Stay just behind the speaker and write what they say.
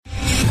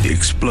The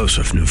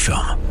explosive new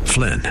film,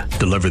 Flynn,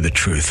 deliver the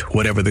truth,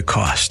 whatever the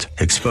cost,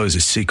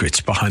 exposes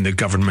secrets behind the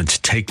government's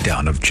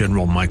takedown of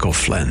General Michael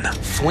Flynn.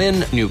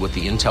 Flynn knew what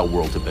the intel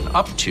world had been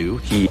up to.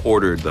 He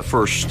ordered the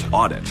first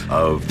audit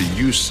of the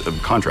use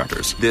of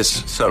contractors.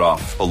 This set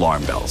off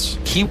alarm bells.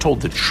 He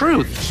told the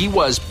truth. He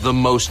was the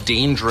most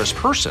dangerous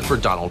person for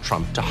Donald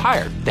Trump to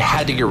hire. They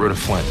had to get rid of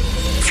Flynn.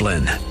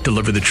 Flynn,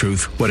 deliver the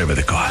truth, whatever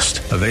the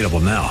cost. Available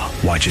now.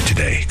 Watch it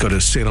today. Go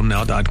to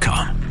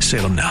salemnow.com.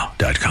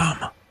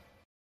 salemnow.com.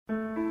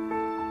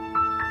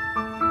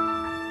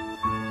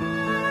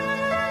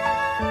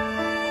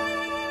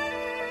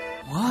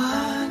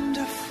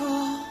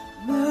 Wonderful,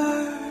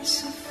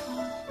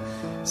 merciful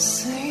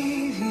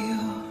Savior,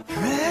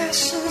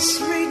 precious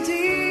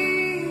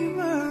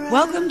Redeemer.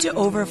 Welcome to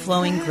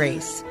Overflowing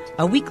Grace,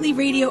 a weekly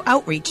radio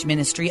outreach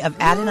ministry of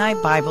Adonai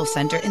Bible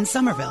Center in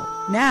Somerville.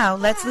 Now,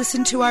 let's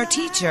listen to our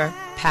teacher,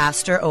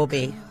 Pastor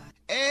Obi.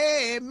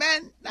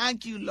 Amen.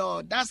 Thank you,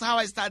 Lord. That's how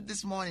I start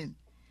this morning.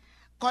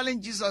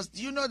 Calling Jesus.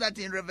 Do you know that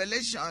in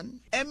Revelation,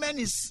 Amen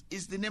is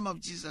the name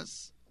of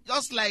Jesus?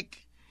 Just like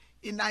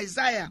in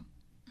Isaiah,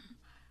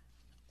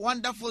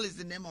 wonderful is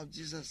the name of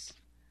Jesus.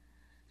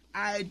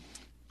 I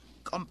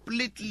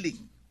completely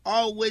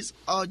always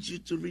urge you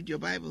to read your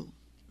Bible.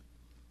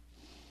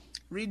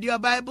 Read your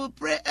Bible,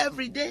 pray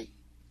every day.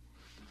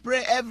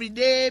 Pray every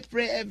day,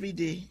 pray every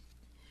day.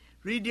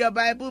 Read your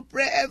Bible,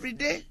 pray every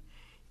day.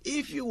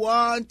 If you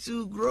want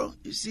to grow,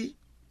 you see,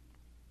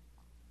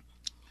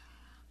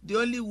 the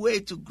only way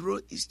to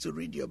grow is to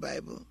read your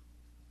Bible.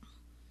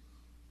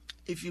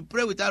 If you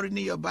pray without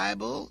reading your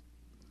Bible,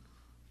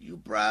 you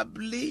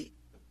probably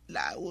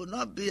will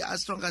not be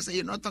as strong as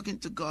you're not talking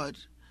to God.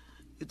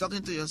 You're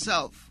talking to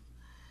yourself.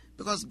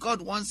 Because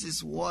God wants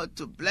His word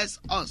to bless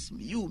us,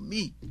 you,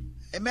 me.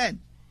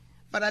 Amen.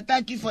 Father,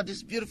 thank you for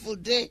this beautiful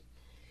day.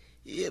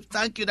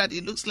 Thank you that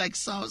it looks like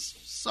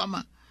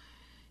summer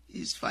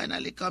is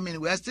finally coming.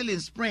 We are still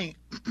in spring.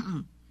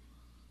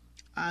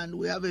 And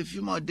we have a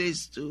few more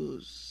days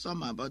to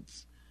summer, but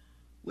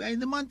we are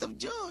in the month of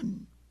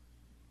June.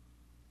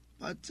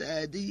 But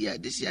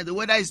this year, the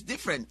weather is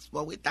different,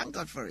 but we thank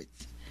God for it.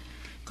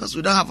 Because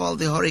we don't have all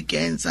the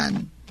hurricanes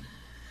and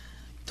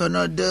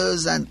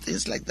tornadoes and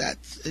things like that.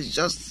 It's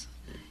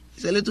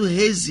a little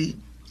hazy.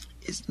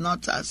 It's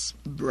not as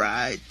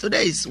bright.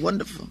 Today is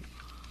wonderful.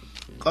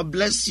 God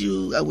bless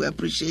you, and we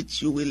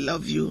appreciate you. We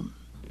love you.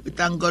 We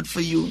thank God for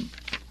you,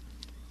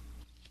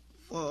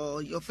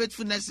 for your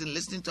faithfulness in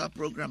listening to our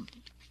program.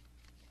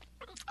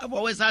 I've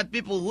always had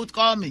people who'd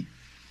call me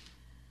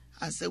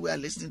and say, we are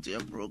listening to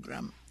your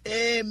program.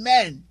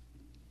 Amen.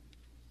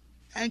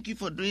 Thank you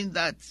for doing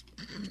that.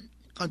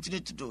 Continue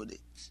to do it.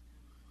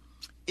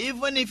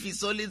 Even if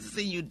it's only the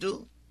thing you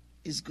do,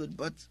 it's good.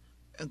 But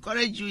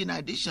encourage you in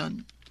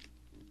addition,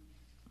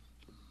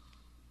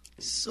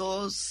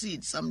 sow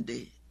seed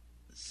someday.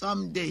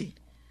 Someday.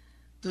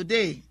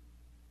 Today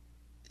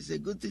is a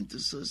good thing to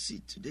sow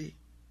seed today.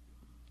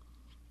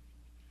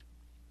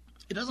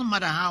 It doesn't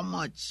matter how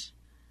much.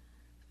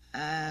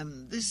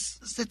 This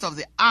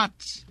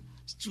state-of-the-art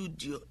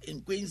studio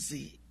in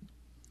Quincy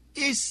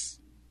is...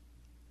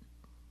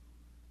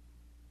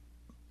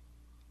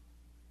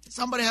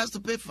 Somebody has to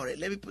pay for it.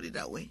 Let me put it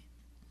that way.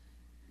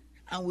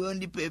 And we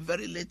only pay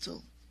very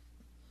little.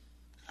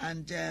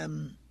 And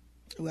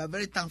we are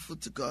very thankful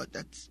to God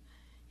that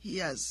He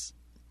has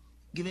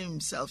given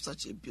Himself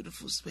such a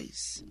beautiful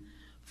space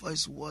for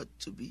His word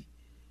to be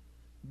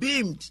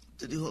beamed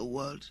to the whole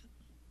world.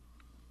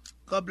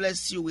 God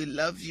bless you. We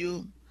love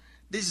you.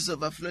 This is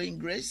Overflowing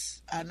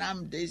Grace, and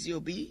I'm Daisy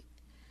Obi,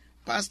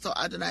 Pastor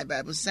Adonai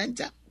Bible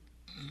Center.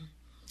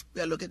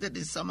 We are located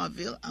in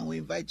Somerville, and we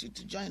invite you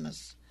to join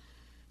us.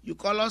 You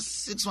call us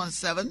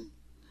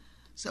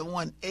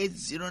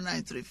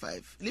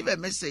 617-718-0935. Leave a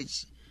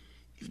message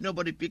if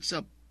nobody picks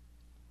up.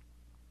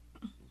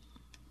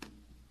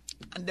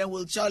 And then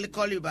we'll surely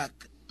call you back.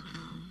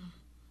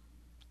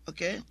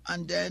 Okay?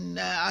 And then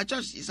our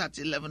church is at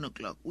 11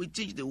 o'clock. We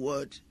teach the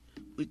word.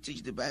 We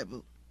teach the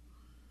Bible.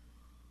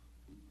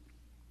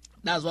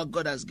 That's what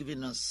God has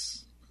given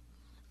us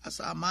as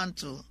our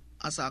mantle,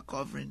 as our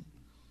covering,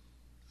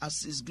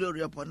 as His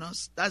glory upon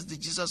us. That's the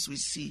Jesus we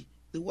see,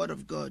 the Word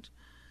of God.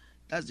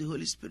 That's the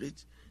Holy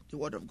Spirit, the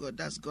Word of God.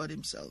 That's God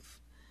Himself.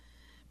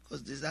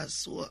 Because these are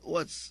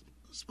words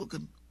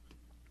spoken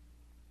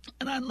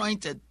and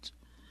anointed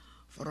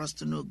for us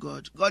to know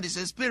God. God is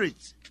a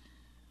spirit.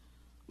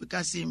 We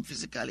can't see Him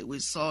physically. We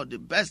saw the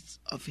best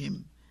of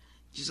Him,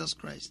 Jesus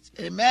Christ.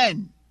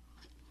 Amen.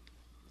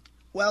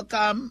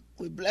 Welcome.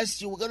 We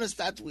bless you. We're going to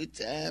start with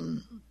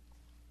Psalm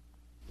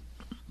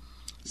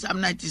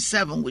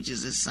 97, which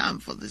is a psalm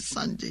for this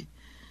Sunday.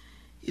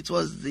 It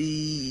was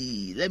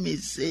let me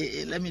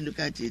look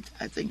at it.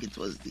 I think it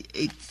was the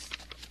 8th.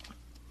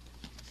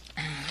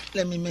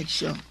 Let me make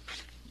sure.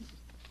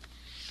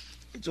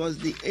 It was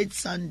the 8th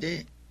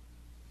Sunday.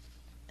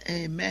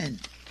 Amen.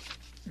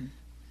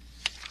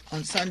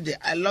 On Sunday.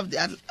 I love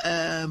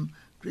the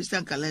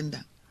Christian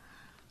calendar.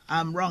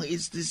 I'm wrong.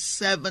 It's the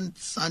 7th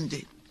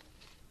Sunday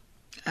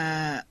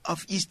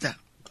of Easter.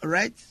 All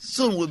right?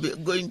 Soon we'll be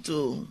going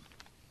to,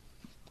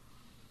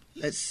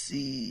 let's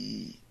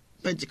see,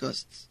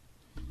 Pentecost.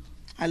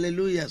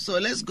 Hallelujah. So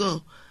let's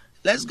go.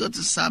 Let's go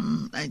to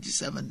Psalm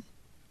 97.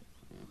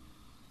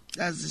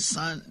 That's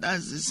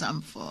the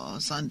Psalm for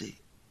Sunday.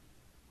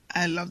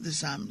 I love the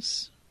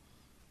Psalms.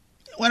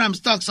 When I'm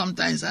stuck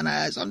sometimes,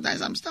 and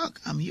sometimes I'm stuck.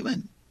 I'm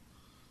human.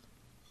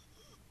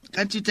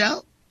 Can't you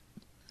tell?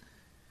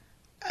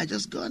 I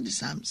just go on the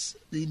Psalms.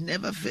 It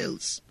never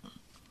fails.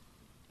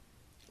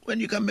 When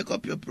you can make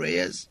up your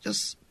prayers,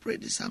 just pray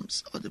the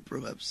Psalms or the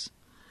Proverbs.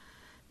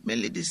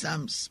 Mainly the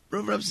Psalms.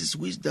 Proverbs is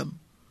wisdom.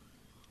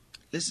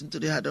 Listen to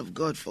the heart of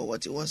God for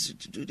what he wants you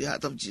to do, the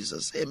heart of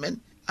Jesus.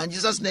 Amen. And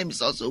Jesus' name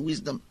is also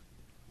wisdom.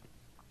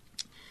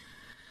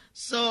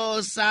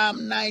 So,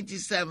 Psalm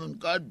 97.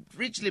 God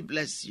richly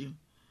bless you.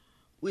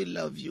 We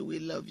love you, we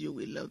love you,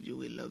 we love you,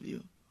 we love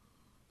you.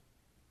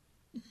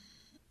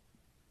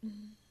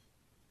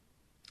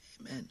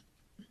 Amen.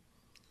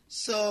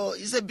 So,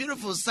 it's a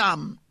beautiful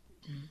psalm.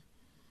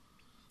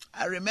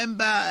 I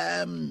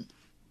remember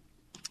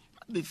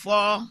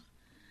before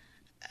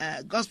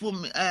gospel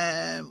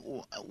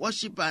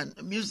worship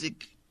and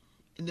music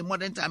in the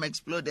modern time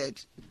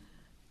exploded,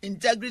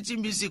 integrity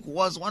music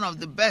was one of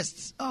the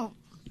best. Oh,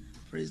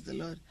 praise the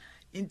Lord.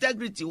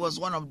 Integrity was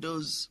one of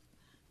those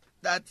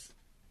that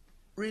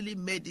really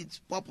made it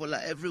popular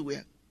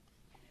everywhere.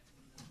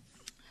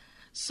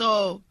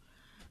 So,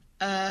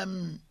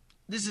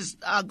 this is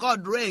Our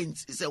God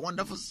Reigns. It's a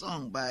wonderful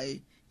song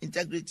by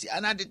Integrity.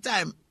 And at the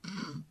time,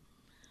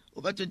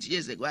 over 20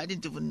 years ago, I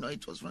didn't even know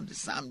it was from the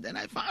Psalm. Then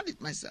I found it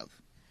myself.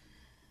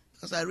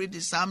 Because I read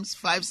the Psalms,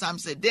 5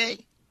 Psalms a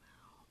day,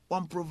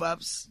 1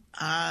 Proverbs,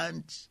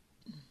 and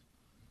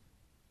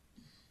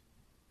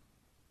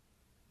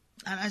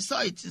I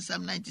saw it in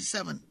Psalm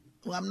 97.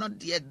 Well, I'm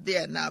not yet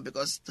there now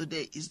because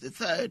today is the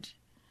 3rd.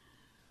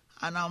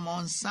 And I'm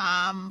on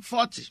Psalm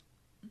 40.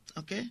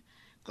 Okay?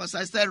 Because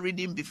I start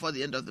reading before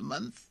the end of the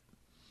month.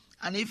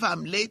 And if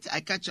I'm late,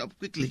 I catch up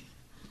quickly.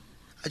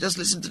 I just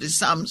listen to the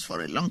Psalms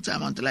for a long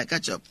time until I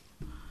catch up.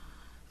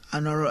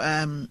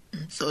 And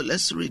so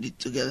let's read it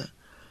together.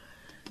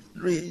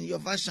 Read in your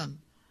version.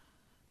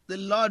 The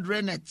Lord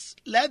reigneth.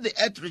 Let the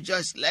earth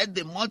rejoice. Let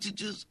the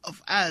multitudes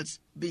of isles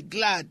be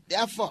glad.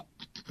 Therefore,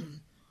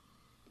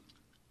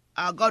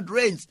 our God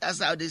reigns.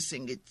 That's how they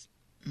sing it.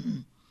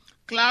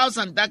 Clouds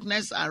and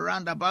darkness are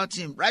round about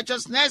him.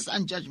 Righteousness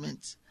and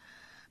judgment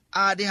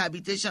are the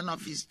habitation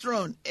of his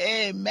throne.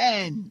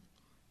 Amen.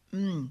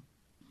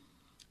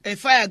 A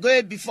fire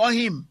goeth before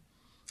him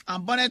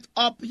and burneth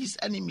up his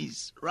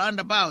enemies round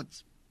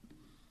about.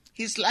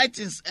 His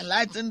lightnings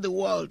enlightened the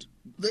world.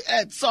 The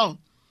earth saw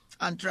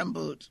and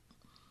trembled.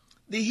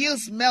 The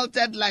hills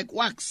melted like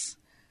wax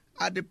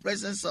at the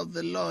presence of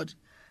the Lord,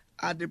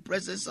 at the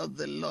presence of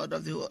the Lord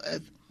of the whole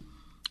earth.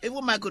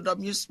 Even Michael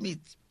W. Smith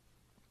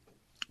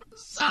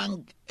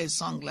sang a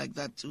song like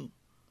that too.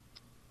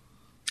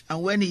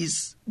 And when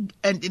he's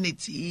ending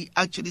it, he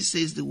actually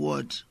says the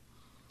word.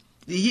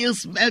 The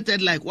hills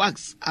melted like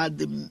wax at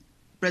the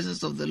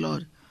presence of the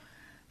Lord,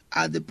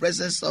 at the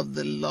presence of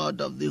the Lord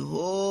of the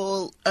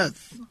whole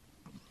earth.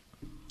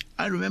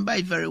 I remember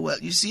it very well.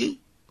 You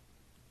see,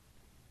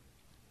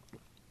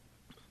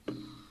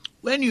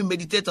 when you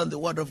meditate on the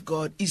word of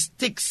God, it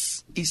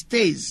sticks, it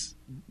stays.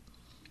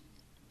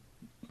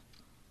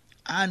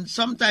 And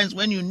sometimes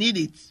when you need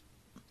it,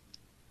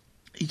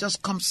 it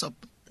just comes up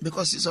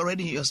because it's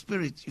already in your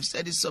spirit. You've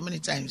said it so many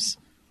times.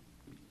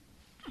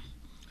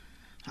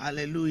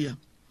 Hallelujah.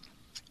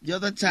 The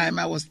other time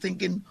I was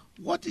thinking,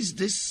 what is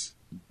this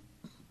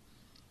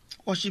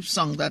worship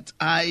song that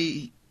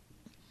I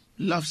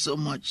love so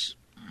much?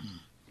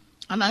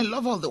 And I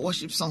love all the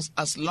worship songs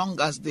as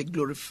long as they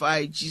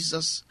glorify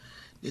Jesus,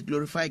 they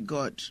glorify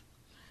God.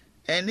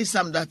 Any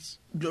psalm that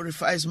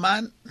glorifies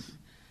man,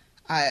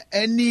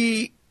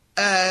 any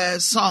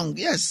song,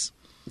 yes,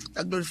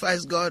 that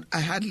glorifies God,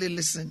 I hardly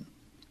listen.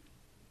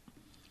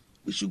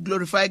 We should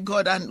glorify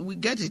God, and we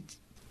get it.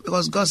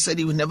 Because God said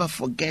he will never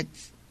forget.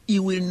 He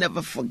will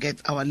never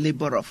forget our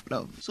labor of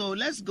love. So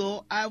let's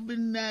go. I've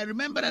been,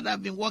 remember that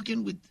I've been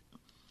working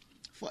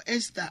for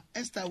Esther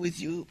with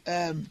you.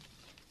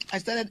 I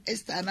started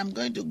Esther, and I'm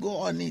going to go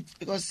on it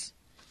because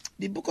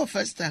the book of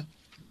Esther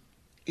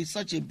is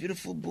such a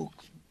beautiful book.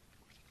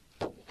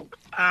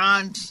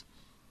 And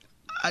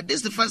this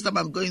is the first time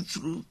I'm going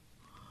through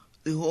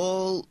the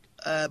whole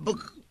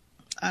book.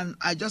 And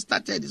I just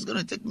started. It's going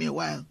to take me a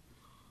while.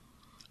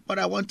 But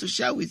I want to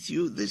share with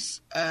you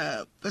this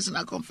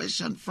personal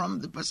confession from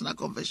the personal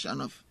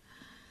confession of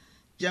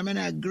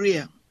Jamina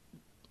Greer.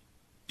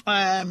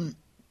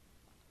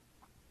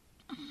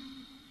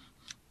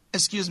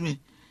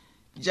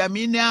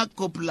 Jamina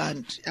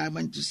Copeland, I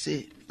meant to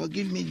say.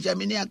 Forgive me,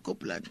 Jamina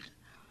Copeland.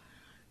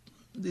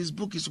 This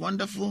book is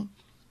wonderful,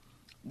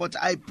 but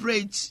I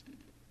prayed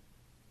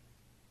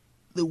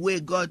the way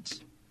God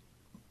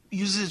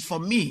uses it for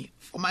me,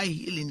 for my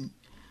healing,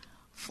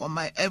 for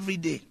my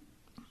everyday.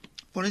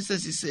 For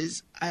instance, it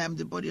says, I am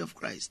the body of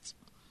Christ.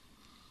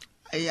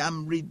 I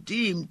am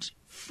redeemed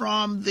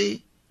from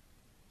the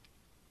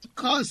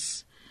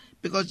curse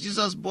Because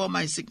Jesus bore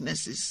my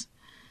sicknesses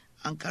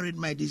and carried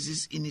my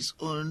disease in his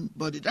own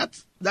body.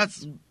 That's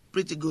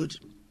pretty good.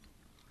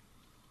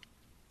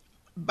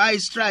 By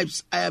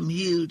stripes I am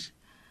healed.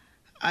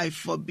 I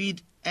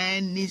forbid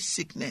any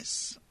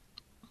sickness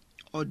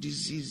or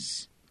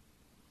disease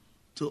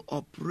to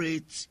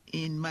operate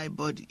in my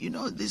body. You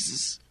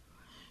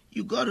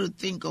got to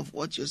think of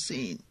what you're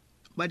saying.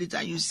 By the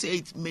time you say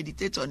it,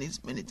 meditate on it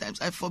many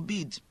times. I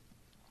forbid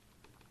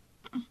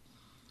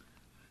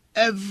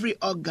every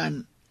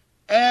organ,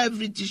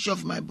 every tissue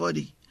of my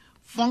body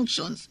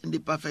functions in the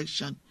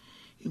perfection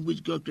in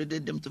which God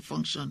created them to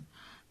function.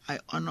 I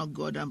honor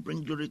God and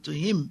bring glory to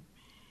him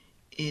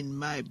in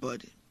my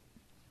body.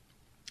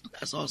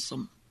 That's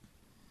awesome.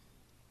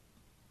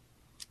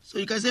 So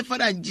you can say,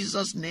 Father, in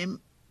Jesus'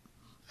 name,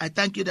 I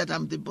thank you that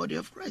I'm the body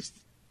of Christ.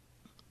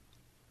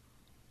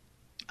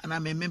 And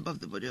I'm a member of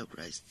the body of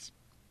Christ.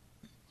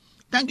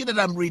 Thank you that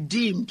I'm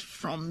redeemed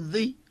from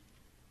the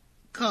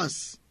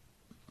curse.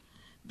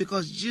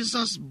 Because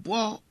Jesus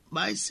bore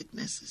my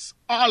sicknesses,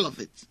 all of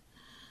it,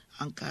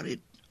 and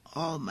carried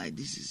all my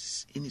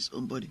diseases in his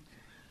own body.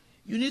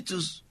 You need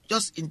to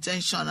just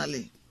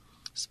intentionally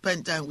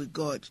spend time with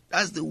God.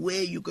 That's the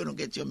way you're going to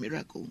get your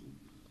miracle.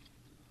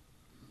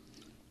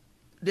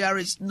 There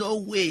is no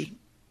way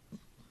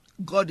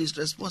God is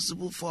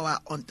responsible for our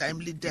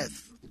untimely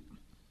death.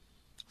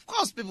 Of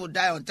course, people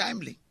die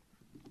untimely.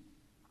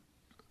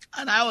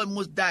 And I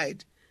almost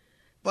died.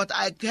 But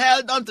I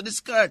held on to the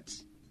skirt.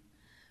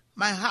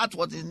 My heart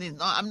was in it.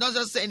 No, I'm not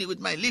just saying it with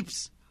my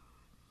lips.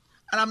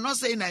 And I'm not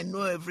saying I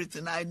know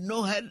everything. I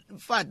know, in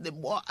fact, the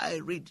more I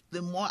read,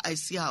 the more I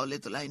see how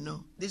little I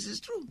know. This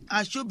is true.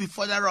 I should be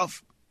further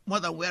off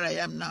more than where I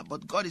am now,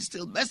 but God is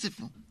still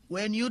merciful.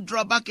 When you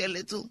draw back a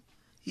little,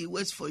 he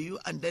waits for you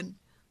and then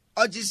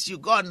urges you,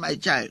 go on, my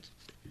child.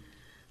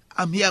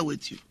 I'm here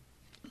with you.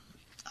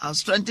 I'll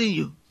strengthen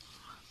you,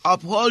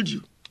 uphold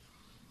you,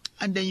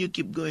 and then you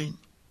keep going.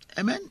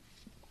 Amen?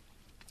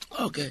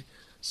 Okay,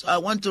 so I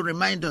want to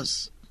remind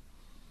us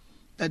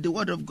that the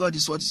word of God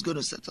is what is going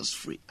to set us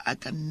free. I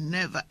can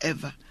never,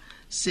 ever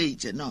say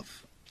it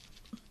enough.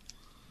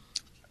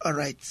 All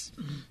right.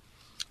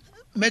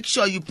 Make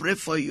sure you pray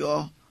for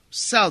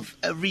yourself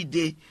every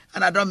day.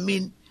 And I don't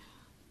mean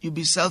you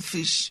be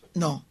selfish.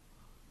 No.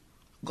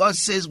 God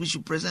says we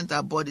should present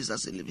our bodies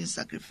as a living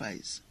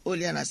sacrifice,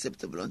 holy and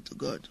acceptable unto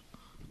God.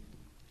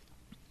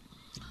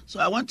 So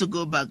I want to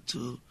go back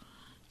to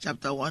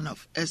chapter 1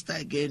 of Esther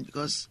again,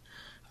 because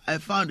I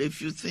found a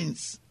few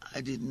things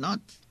I did not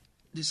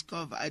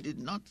discover, I did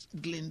not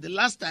glean the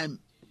last time.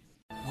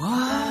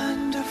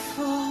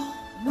 Wonderful,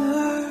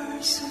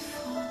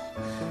 merciful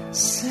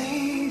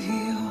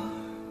Savior,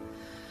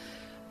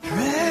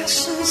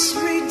 precious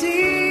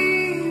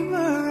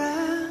Redeemer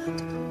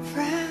and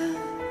friend.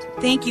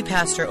 Thank you,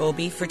 Pastor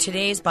Obi, for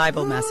today's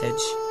Bible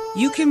message.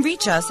 You can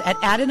reach us at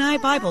Adonai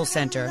Bible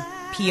Center,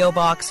 P.O.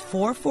 Box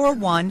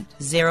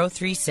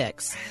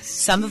 441036,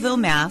 Somerville,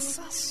 Mass.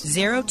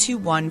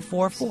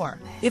 02144.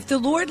 If the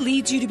Lord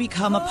leads you to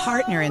become a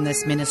partner in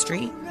this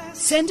ministry,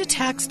 send a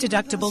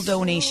tax-deductible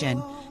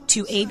donation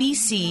to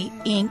ABC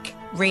Inc.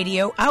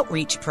 Radio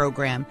Outreach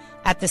Program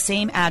at the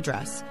same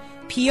address,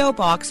 P.O.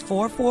 Box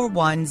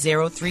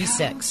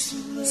 441036,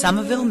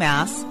 Somerville,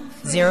 Mass.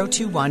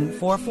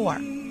 02144.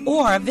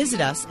 Or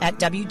visit us at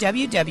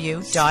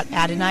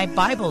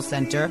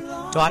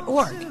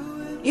www.AdonaiBibleCenter.org.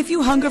 If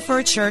you hunger for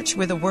a church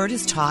where the word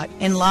is taught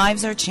and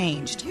lives are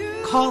changed,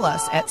 call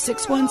us at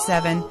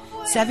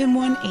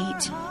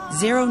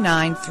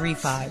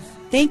 617-718-0935.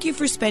 Thank you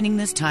for spending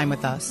this time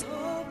with us.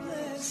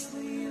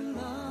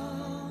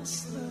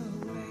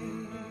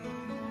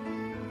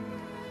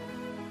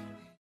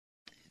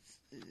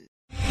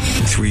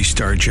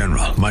 Three-star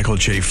General Michael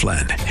J.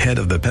 Flynn, head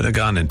of the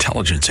Pentagon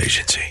Intelligence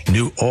Agency,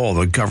 knew all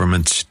the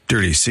government's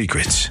dirty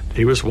secrets.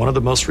 He was one of the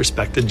most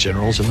respected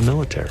generals in the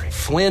military.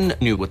 Flynn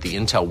knew what the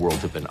intel world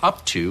had been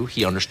up to.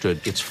 He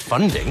understood its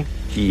funding.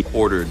 He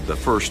ordered the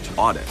first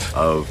audit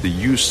of the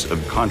use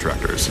of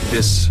contractors.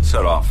 This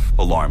set off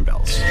alarm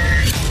bells.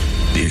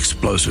 The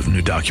explosive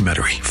new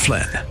documentary,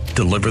 Flynn,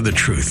 Deliver the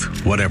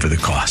Truth, Whatever the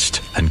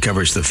Cost,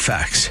 uncovers the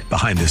facts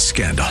behind this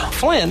scandal.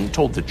 Flynn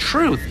told the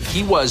truth.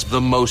 He was the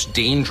most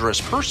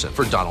dangerous person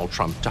for Donald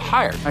Trump to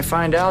hire. I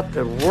find out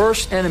the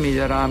worst enemy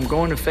that I'm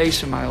going to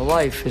face in my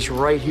life is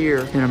right here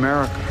in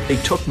America. They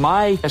took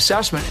my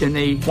assessment and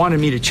they wanted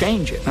me to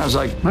change it. And I was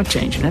like, I'm not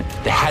changing it.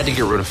 They had to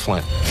get rid of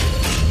Flynn.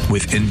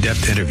 With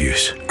in-depth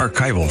interviews,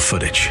 archival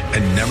footage,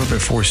 and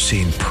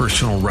never-before-seen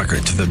personal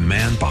records of the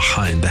man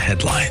behind the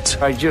headlines.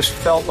 I just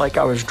felt like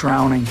I was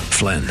drowning.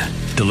 Flynn,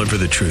 Deliver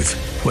the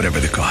Truth, Whatever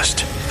the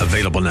Cost.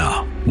 Available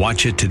now.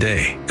 Watch it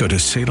today. Go to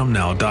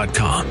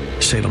salemnow.com.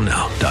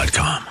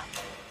 salemnow.com.